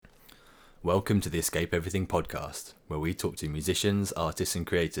Welcome to the Escape Everything podcast, where we talk to musicians, artists and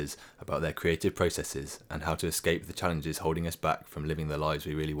creators about their creative processes and how to escape the challenges holding us back from living the lives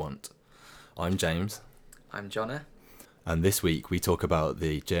we really want. I'm James. I'm Jonna. And this week we talk about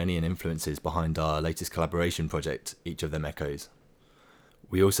the journey and influences behind our latest collaboration project, Each of Them Echoes.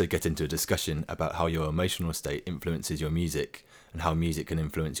 We also get into a discussion about how your emotional state influences your music and how music can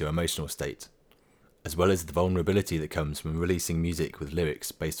influence your emotional state, as well as the vulnerability that comes from releasing music with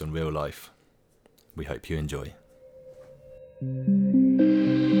lyrics based on real life. We hope you enjoy.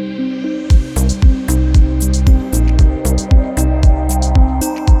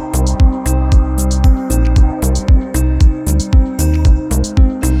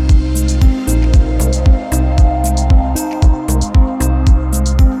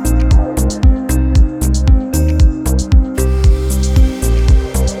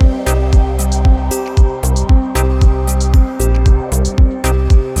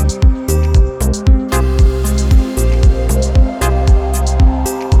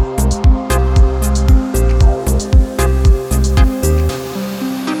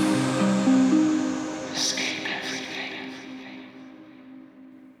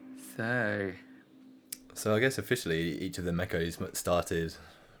 So I guess officially Each of Them Echoes started,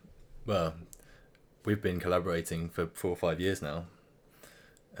 well, we've been collaborating for 4 or 5 years now.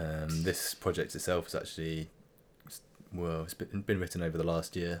 This project itself is actually, well, it's been written over the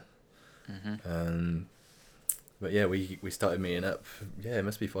last year. Mm-hmm. But yeah, we started meeting up, it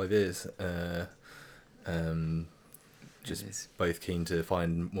must be 5 years. Just both keen to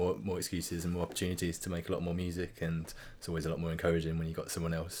find more excuses and more opportunities to make a lot more music, and it's always a lot more encouraging when you got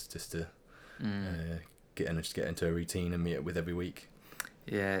someone else just to get into a routine and meet up with every week.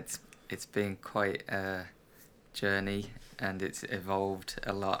 Yeah, it's been quite a journey, and it's evolved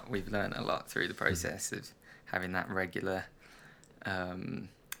a lot. We've learned a lot through the process of having that regular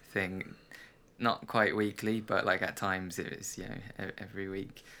thing, not quite weekly, but like at times it was every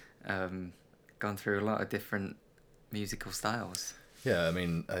week. Gone through a lot of different musical styles. Yeah, I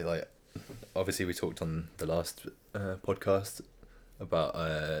mean, obviously we talked on the last podcast about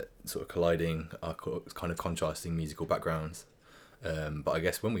sort of colliding our kind of contrasting musical backgrounds. But I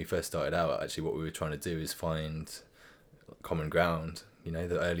guess when we first started out, actually what we were trying to do is find common ground. You know,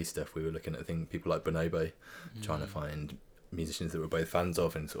 the early stuff, we were looking at people like Bonobo, trying to find musicians that we're both fans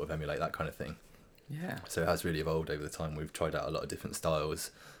of and sort of emulate that kind of thing. Yeah. So it has really evolved over the time. We've tried out a lot of different styles,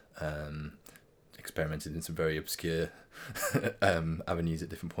 experimented in some very obscure avenues at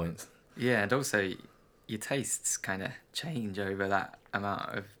different points. Yeah, and also your tastes kind of change over that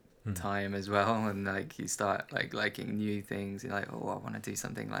amount of time as well, and like you start like liking new things. You're like, oh, I want to do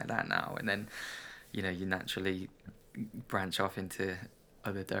something like that now, and then you naturally branch off into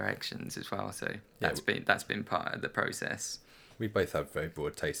other directions as well. So that's been part of the process. We both have very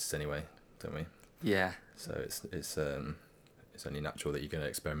broad tastes anyway, don't we? Yeah. So it's only natural that you're going to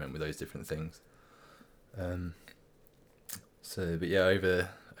experiment with those different things. But yeah,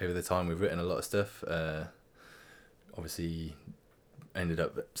 over the time we've written a lot of stuff. Obviously ended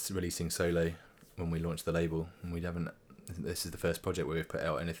up releasing solo when we launched the label, and this is the first project where we've put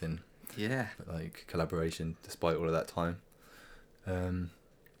out anything but like collaboration despite all of that time.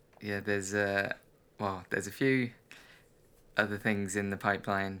 There's a few other things in the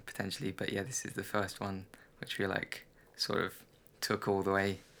pipeline potentially, but this is the first one which we like sort of took all the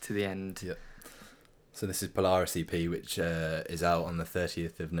way to the end. Yeah. So this is Polaris EP, which is out on the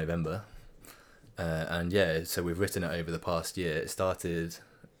 30th of November. So we've written it over the past year. It started,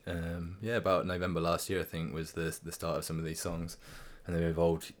 about November last year, I think, was the start of some of these songs. And they've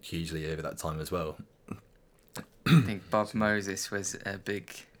evolved hugely over that time as well. I think Bob Moses was a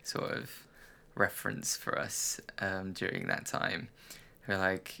big sort of reference for us during that time. We're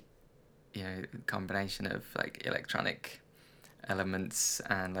like, combination of like electronic elements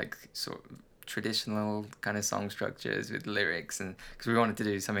and like sort of traditional kind of song structures with lyrics, and because we wanted to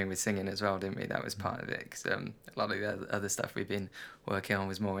do something with singing as well, didn't we? That was part of it, because a lot of the other stuff we've been working on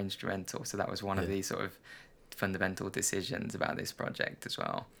was more instrumental, so that was one of the sort of fundamental decisions about this project as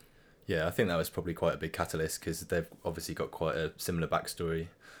well. Yeah, I think that was probably quite a big catalyst, because they've obviously got quite a similar backstory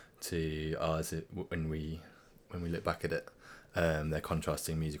to ours when we look back at it. Their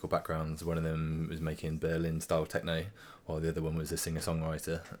contrasting musical backgrounds. One of them was making Berlin style techno, while the other one was a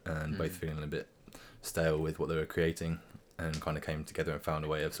singer-songwriter, and both feeling a bit stale with what they were creating, and kind of came together and found a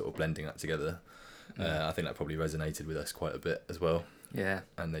way of sort of blending that together. I think that probably resonated with us quite a bit as well. Yeah.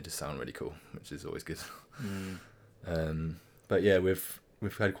 And they just sound really cool, which is always good. But yeah, we've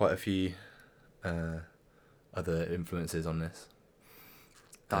had quite a few other influences on this.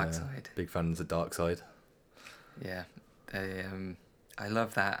 Dark Side. Big fans of Dark Side. Yeah. I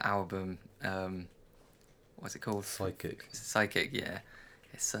love that album What's it called? Psychic. Psychic, yeah.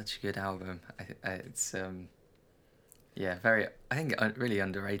 It's such a good album. It's yeah, very. I think really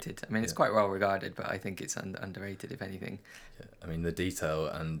underrated. I mean, it's quite well regarded, but I think it's underrated if anything. Yeah, I mean the detail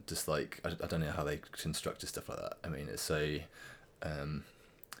and just like I don't know how they constructed stuff like that. I mean, it's so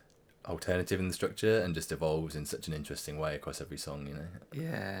alternative in the structure and just evolves in such an interesting way across every song. You know.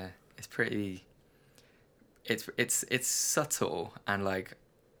 Yeah, it's pretty. It's subtle and like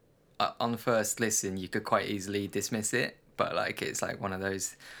on first listen you could quite easily dismiss it, but like it's like one of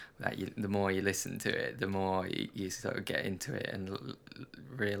those that the more you listen to it, the more you sort of get into it and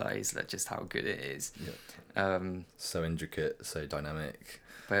realize that just how good it is. Yeah. So intricate, so dynamic.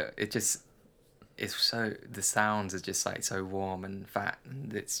 But it's so, the sounds are just like so warm and fat,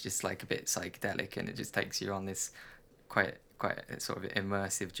 and it's just like a bit psychedelic, and it just takes you on this quite sort of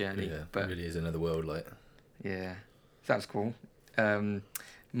immersive journey. Yeah, but it really is another world, like. Yeah, that was cool.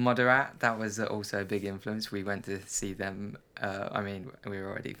 Moderat, that was also a big influence. We went to see them. I mean, we were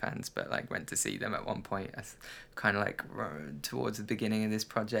already fans, but like went to see them at one point, as kind of like towards the beginning of this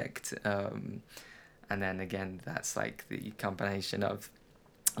project. And then again, that's like the combination of,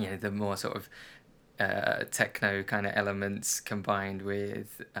 you know, the more sort of techno kind of elements combined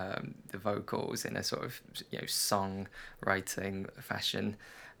with the vocals in a sort of, you know, songwriting fashion.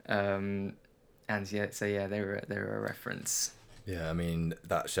 And yeah, so yeah, they were a reference. Yeah, I mean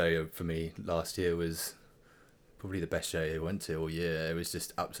that show for me last year was probably the best show I went to all year. It was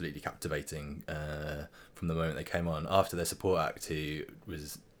just absolutely captivating from the moment they came on. After their support act, who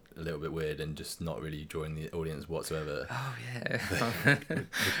was a little bit weird and just not really drawing the audience whatsoever. Oh yeah,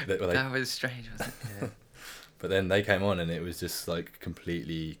 that was strange, wasn't it? Yeah. But then they came on and it was just like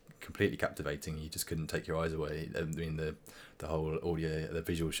completely captivating. You just couldn't take your eyes away. I mean the whole audio, the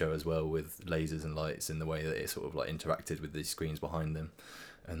visual show as well, with lasers and lights, and the way that it sort of like interacted with these screens behind them,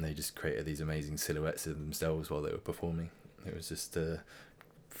 and they just created these amazing silhouettes of themselves while they were performing. It was just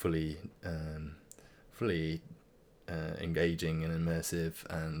fully engaging and immersive,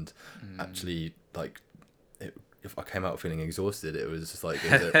 and actually like if I came out feeling exhausted, it was just like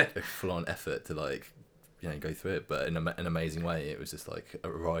it was a full on effort to like, you know, go through it, but in an amazing way. It was just like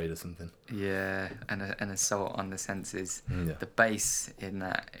a ride or something. Yeah, and an assault on the senses. Yeah. The bass in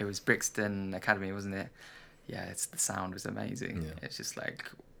that, it was Brixton Academy, wasn't it? Yeah, the sound was amazing. Yeah. It's just like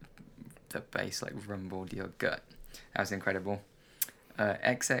the bass like rumbled your gut. That was incredible.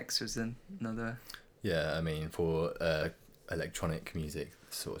 XX was another. Yeah, I mean for electronic music,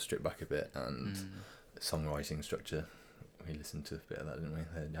 sort of stripped back a bit, and songwriting structure, we listened to a bit of that, didn't we?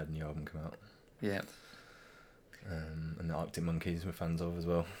 They had a new album come out. Yeah. And the Arctic Monkeys we're fans of as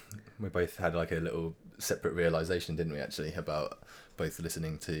well. We both had like a little separate realisation, didn't we, actually, about both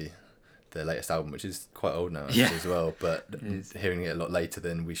listening to their latest album, which is quite old now actually, as well, but hearing it a lot later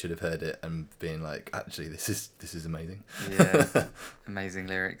than we should have heard it, and being like, actually this is amazing. Yeah. Amazing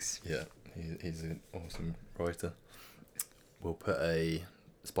lyrics. Yeah, he's an awesome writer. We'll put a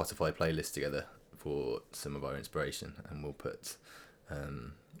Spotify playlist together for some of our inspiration, and we'll put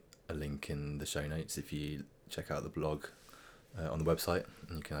a link in the show notes if you check out the blog on the website,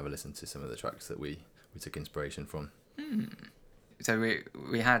 and you can have a listen to some of the tracks that we took inspiration from. So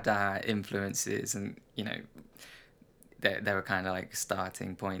we had our influences, and you know, there were kind of like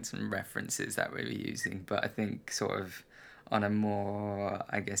starting points and references that we were using, but I think sort of on a more,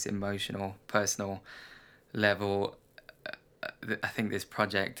 I guess, emotional, personal level, I think this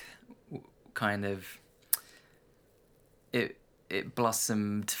project kind of it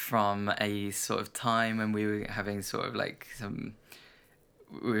blossomed from a sort of time when we were having sort of like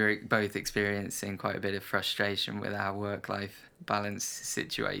we were both experiencing quite a bit of frustration with our work-life balance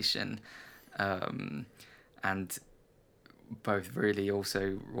situation, and both really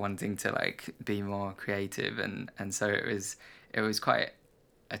also wanting to like be more creative, and so it was quite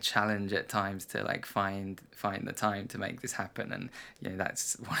a challenge at times to like find the time to make this happen, and you know,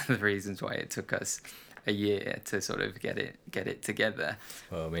 that's one of the reasons why it took us a year to sort of get it together.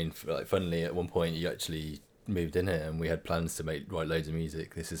 Well, I mean, like, funnily, at one point you actually moved in here, and we had plans to write loads of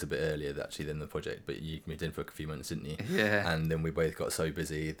music. This is a bit earlier actually than the project, but you moved in for a few months, didn't you? Yeah. And then we both got so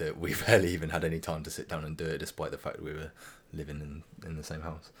busy that we barely even had any time to sit down and do it, despite the fact we were living in the same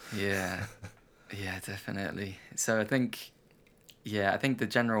house. Yeah. Yeah, definitely. So I think the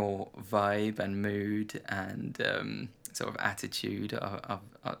general vibe and mood and sort of attitude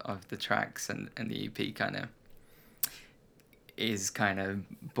of the tracks and the EP kind of is kind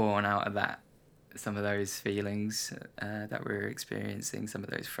of born out of that, some of those feelings that we're experiencing, some of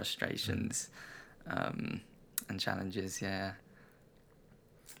those frustrations and challenges. Yeah,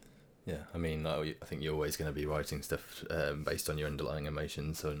 I mean, I think you're always going to be writing stuff based on your underlying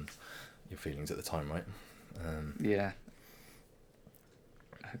emotions, and your feelings at the time, right? Yeah.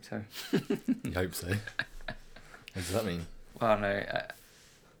 I hope so. You hope so. What does that mean? Well, no,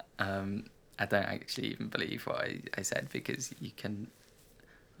 I don't actually even believe what I said, because you can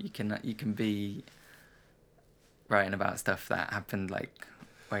be writing about stuff that happened like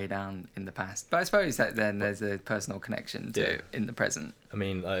way down in the past, but I suppose that then there's a personal connection to in the present. I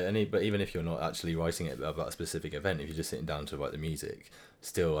mean, but even if you're not actually writing it about a specific event, if you're just sitting down to write the music,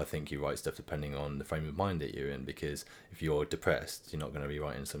 still I think you write stuff depending on the frame of mind that you're in, because if you're depressed, you're not going to be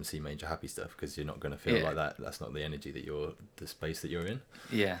writing some C major happy stuff, because you're not going to feel like that. That's not the energy that the space that you're in.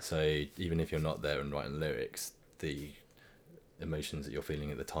 Yeah. So even if you're not there and writing lyrics, the emotions that you're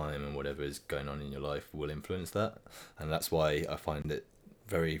feeling at the time and whatever is going on in your life will influence that. And that's why I find it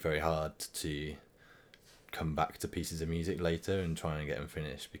very, very hard to come back to pieces of music later and try and get them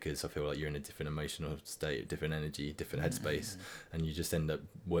finished, because I feel like you're in a different emotional state, different energy, different headspace, and you just end up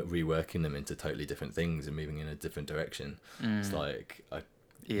reworking them into totally different things and moving in a different direction. It's like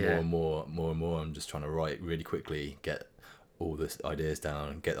more and more I'm just trying to write really quickly, get all the ideas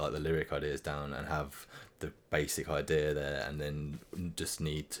down, get like the lyric ideas down, and have the basic idea there, and then just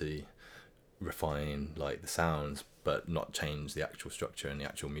need to refine like the sounds, but not change the actual structure and the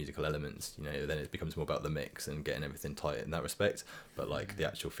actual musical elements. You know, then it becomes more about the mix and getting everything tight in that respect, but like the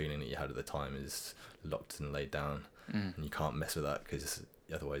actual feeling that you had at the time is locked and laid down, and you can't mess with that, because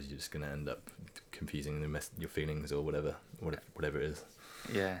otherwise you're just going to end up confusing your feelings or whatever it is.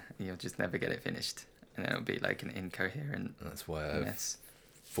 Yeah, you'll just never get it finished, and it'll be like an incoherent and that's why I have mess.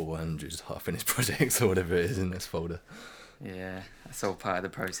 400 half-finished projects or whatever it is in this folder. Yeah, that's all part of the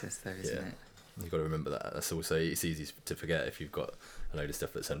process though, isn't it? You've got to remember that. That's also, it's easy to forget if you've got a load of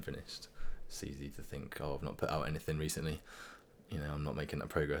stuff that's unfinished. It's easy to think, oh, I've not put out anything recently, you know, I'm not making that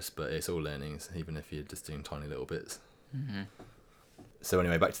progress, but it's all learnings, even if you're just doing tiny little bits. So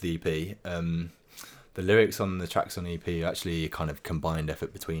anyway, back to the EP. The lyrics on the tracks on the EP are actually a kind of combined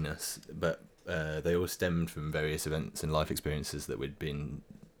effort between us, but they all stemmed from various events and life experiences that we'd been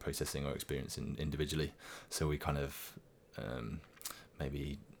processing or experiencing individually. So we kind of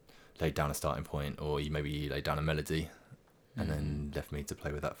maybe laid down a starting point, or maybe you laid down a melody and then left me to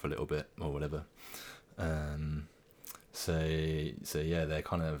play with that for a little bit or whatever. So yeah, they're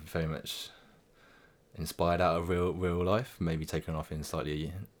kind of very much inspired out of real life, maybe taken off in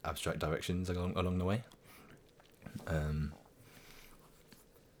slightly abstract directions along the way.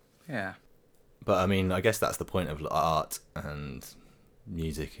 Yeah. But I mean, I guess that's the point of art and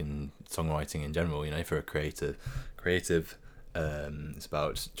music and songwriting in general, you know, for a creative, it's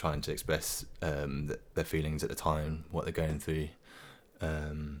about trying to express their feelings at the time, what they're going through.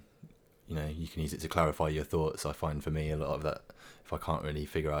 You know, you can use it to clarify your thoughts. I find for me a lot of that, if I can't really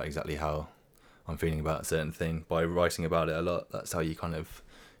figure out exactly how I'm feeling about a certain thing, by writing about it a lot, that's how you kind of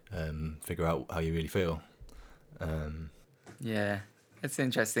figure out how you really feel. Yeah, it's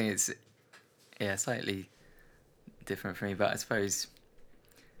interesting. It's slightly different for me, but I suppose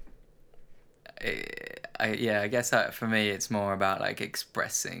I guess for me it's more about like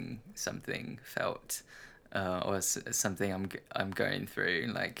expressing something felt or something I'm going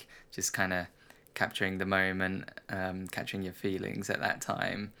through, like just kind of capturing the moment, capturing your feelings at that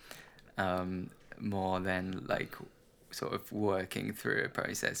time, more than like sort of working through a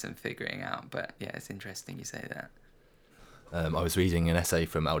process and figuring out. But yeah, it's interesting you say that. I was reading an essay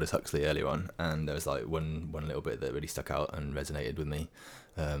from Aldous Huxley earlier on, and there was like one little bit that really stuck out and resonated with me,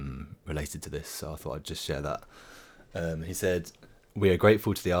 related to this, so I thought I'd just share that. He said, "We are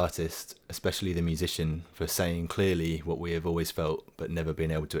grateful to the artist, especially the musician, for saying clearly what we have always felt but never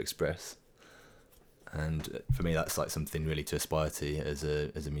been able to express." And for me, that's like something really to aspire to as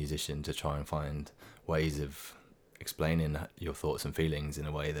a musician, to try and find ways of explaining your thoughts and feelings in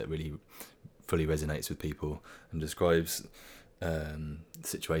a way that really fully resonates with people and describes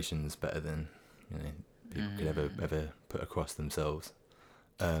situations better than, you know, people could ever put across themselves.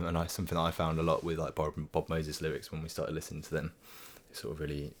 And something that I found a lot with like Bob Moses lyrics, when we started listening to them, it sort of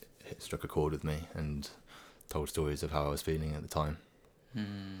really struck a chord with me and told stories of how I was feeling at the time.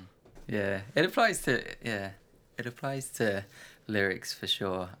 Yeah, it applies to lyrics for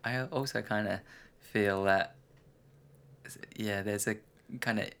sure. I also kind of feel that there's a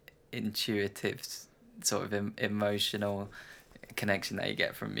kind of intuitive sort of emotional connection that you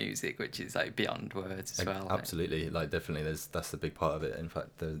get from music, which is like beyond words as well. Absolutely, like definitely that's the big part of it. In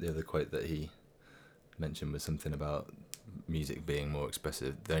fact, the other quote that he mentioned was something about music being more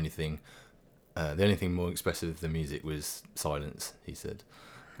expressive. The only thing more expressive than music was silence, he said.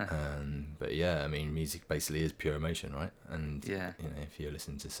 But yeah, I mean, music basically is pure emotion, right? And you know, if you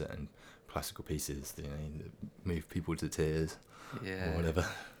listen to certain classical pieces, you know, that move people to tears or whatever.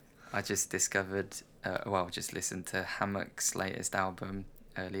 I just discovered, just listened to Hammock's latest album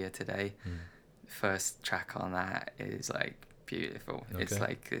earlier today. First track on that is like beautiful. Okay. It's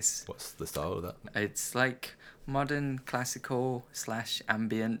like this. What's the style of that? It's like modern classical /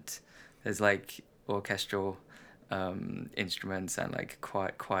 ambient. There's like orchestral instruments and like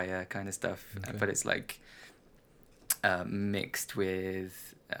choir kind of stuff, Okay. but it's like mixed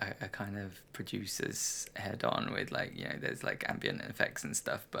with a kind of producer's head on with like, you know, there's like ambient effects and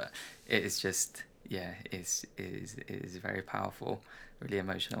stuff, but it is just, yeah, is very powerful, really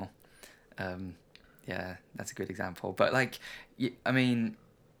emotional. Yeah, that's a good example. But like, I mean,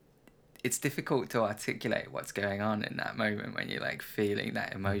 it's difficult to articulate what's going on in that moment when you're like feeling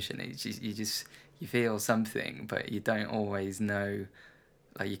that emotion. It's just you feel something, but you don't always know.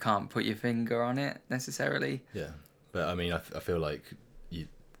 Like, you can't put your finger on it necessarily. Yeah, but I mean, I feel like you,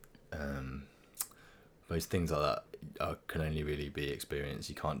 most things like that can only really be experienced.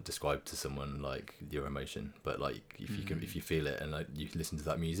 You can't describe to someone like your emotion, but like if you feel it and like you listen to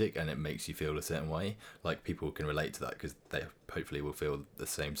that music and it makes you feel a certain way, like people can relate to that because they hopefully will feel the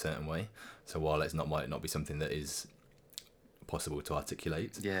same certain way. So while might not be something that is possible to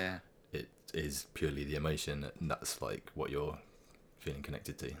articulate, Yeah, it is purely the emotion, and that's like what you're feeling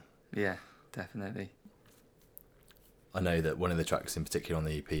connected to. yeah, definitely. I know that one of the tracks in particular on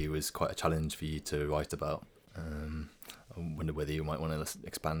the EP was quite a challenge for you to write about. I wonder whether you might want to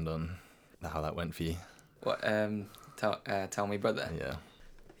expand on how that went for you. What? Tell me, brother. Yeah.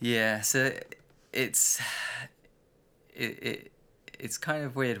 Yeah. So it's it's kind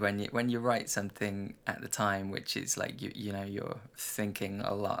of weird when you write something at the time, which is like you know you're thinking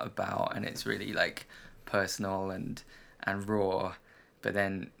a lot about, and it's really like personal and raw, but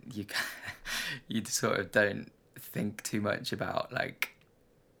then you sort of don't think too much about like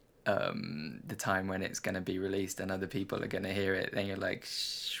the time when it's going to be released and other people are going to hear it. Then you're like,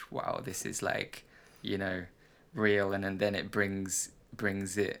 wow, this is like, you know, real, and then it brings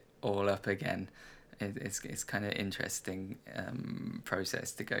it all up again. It's kind of interesting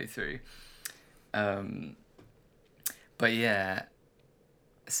process to go through. But yeah,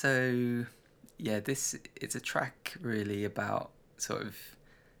 so yeah, it's a track really about sort of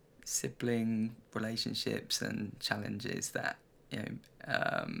sibling relationships and challenges that, you know,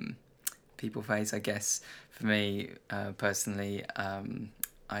 people face. I guess for me personally,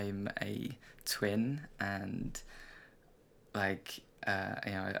 I'm a twin, and like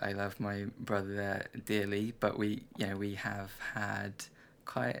you know, I love my brother dearly, but we have had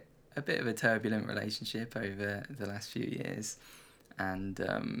quite a bit of a turbulent relationship over the last few years, and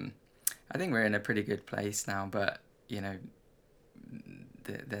I think we're in a pretty good place now, but you know,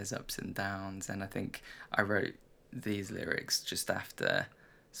 there's ups and downs, and I think I wrote these lyrics just after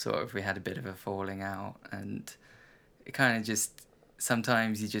sort of we had a bit of a falling out, and it kind of just,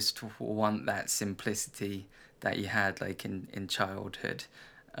 sometimes you just want that simplicity that you had like in childhood,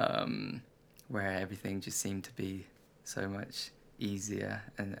 where everything just seemed to be so much easier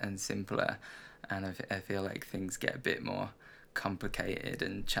and simpler, and I feel like things get a bit more complicated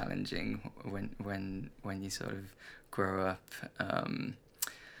and challenging when you sort of grow up.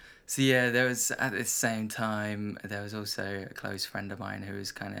 So yeah, there was, at the same time, there was also a close friend of mine who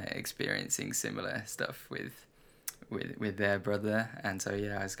was kind of experiencing similar stuff with their brother, and so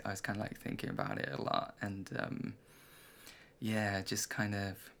yeah, I was kind of like thinking about it a lot, and yeah, just kind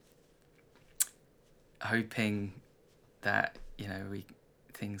of hoping that, you know,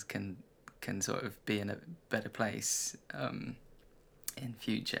 things can sort of be in a better place in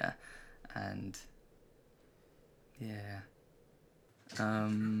future, and yeah. Yeah,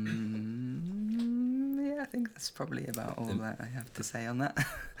 I think that's probably about all that I have to say on that.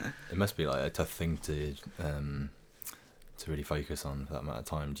 It must be like a tough thing to really focus on for that amount of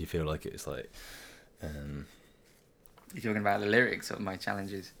time. Do you feel like it's like You're talking about the lyrics or my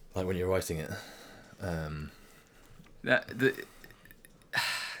challenges? like when you're writing it?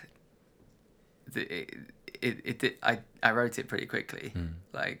 I wrote it pretty quickly.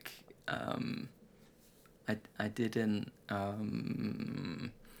 Like I didn't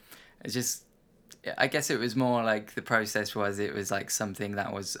it's just, I guess it was more like the process was, it was like something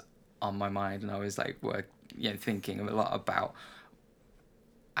that was on my mind, and I was like thinking a lot about,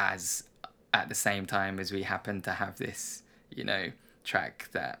 as at the same time as we happened to have this, you know, track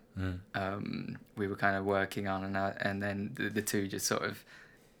that we were kind of working on, and then the two just sort of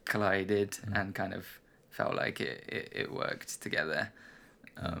collided and kind of felt like it worked together.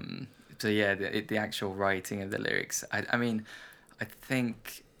 So yeah, the actual writing of the lyrics, I mean, I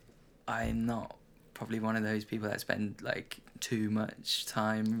think I'm not probably one of those people that spend like too much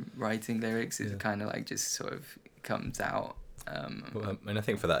time writing lyrics. It kind of like just sort of comes out And I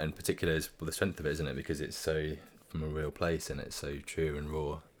think for that in particular is the strength of it, isn't it? Because it's so from a real place and it's so true and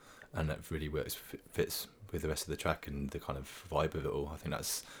raw, and that really fits with the rest of the track and the kind of vibe of it all. I think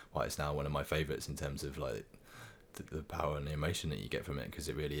that's why it's now one of my favourites in terms of like the power and the emotion that you get from it, because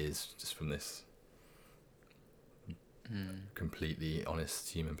it really is just from this completely honest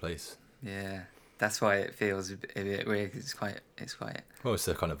human place. Yeah, that's why it feels a bit weird. 'Cause it's quite. Well, it's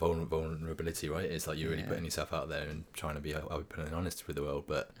a kind of vulnerability, right? It's like you're really putting yourself out there and trying to be open and honest with the world,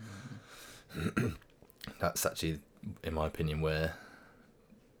 but that's actually, in my opinion, where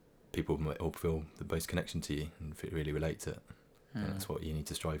people might all feel the most connection to you and really relate to it. And that's what you need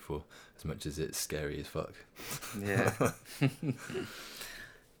to strive for, as much as it's scary as fuck. Yeah.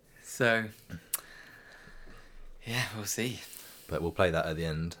 So, yeah, we'll see. But we'll play that at the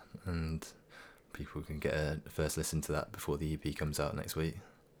end, and people can get a first listen to that before the EP comes out next week.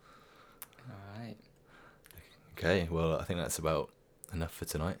 All right. Okay, well, I think that's about enough for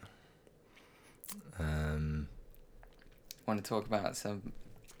tonight. Want to talk about some...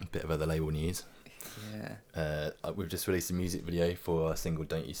 A bit of other label news. Yeah. We've just released a music video for our single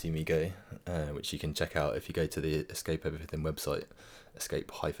Don't You See Me Go, which you can check out if you go to the Escape Everything website,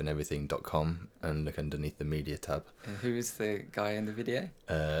 escape-everything.com, and look underneath the media tab. Who is the guy in the video?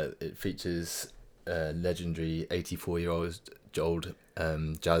 It features a legendary 84-year-old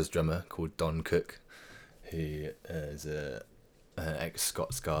jazz drummer called Don Cook, who is a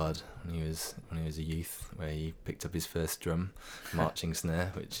ex-Scots Guard when he was a youth, where he picked up his first drum marching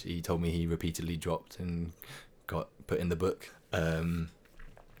snare, which he told me he repeatedly dropped and got put in the book. And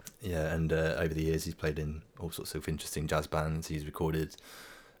over the years he's played in all sorts of interesting jazz bands. He's recorded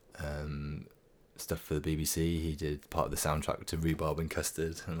stuff for the BBC. He did part of the soundtrack to Rhubarb and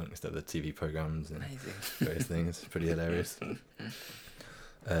Custard, amongst other TV programmes and various things. Pretty hilarious.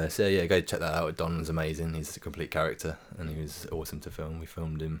 So yeah, go check that out. Don's amazing. He's a complete character, and he was awesome to film. We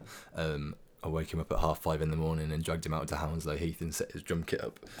filmed him. I woke him up at 5:30 in the morning and dragged him out to Hounslow Heath and set his drum kit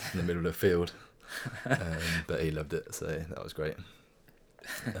up in the middle of the field. But he loved it, so that was great.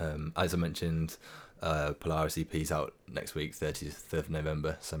 As I mentioned, Polaris EP's out next week, 30th of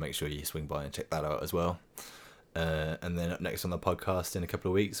November, so make sure you swing by and check that out as well. And then up next on the podcast in a couple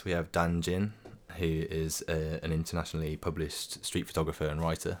of weeks, we have Dan Jin, who is an internationally published street photographer and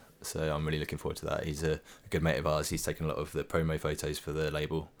writer, so I'm really looking forward to that. He's a good mate of ours. He's taken a lot of the promo photos for the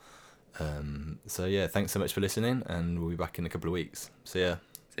label. So yeah, thanks so much for listening, and we'll be back in a couple of weeks. See ya.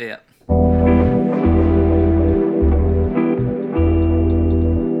 See ya.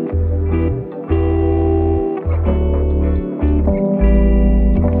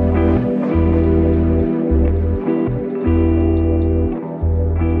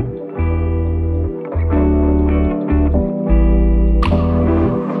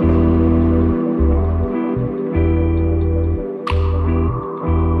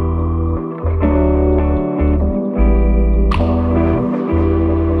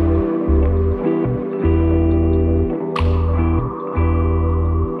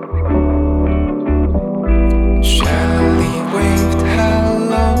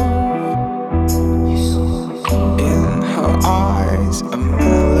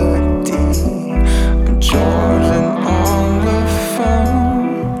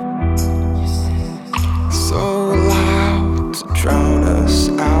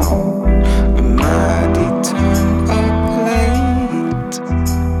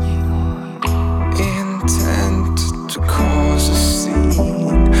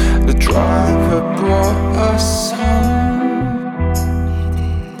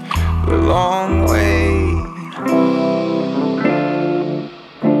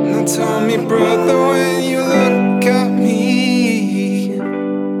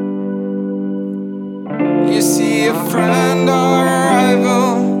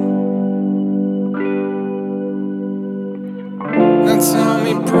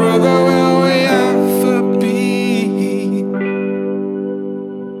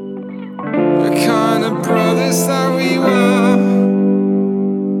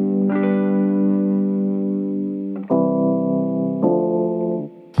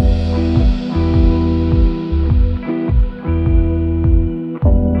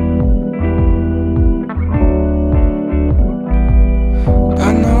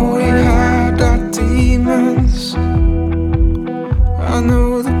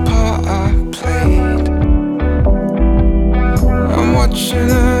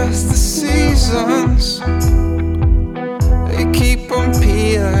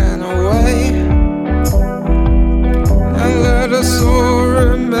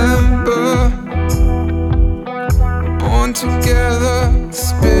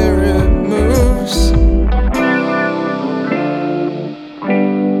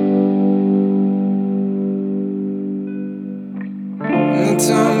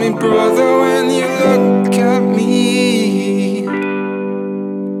 brother when you look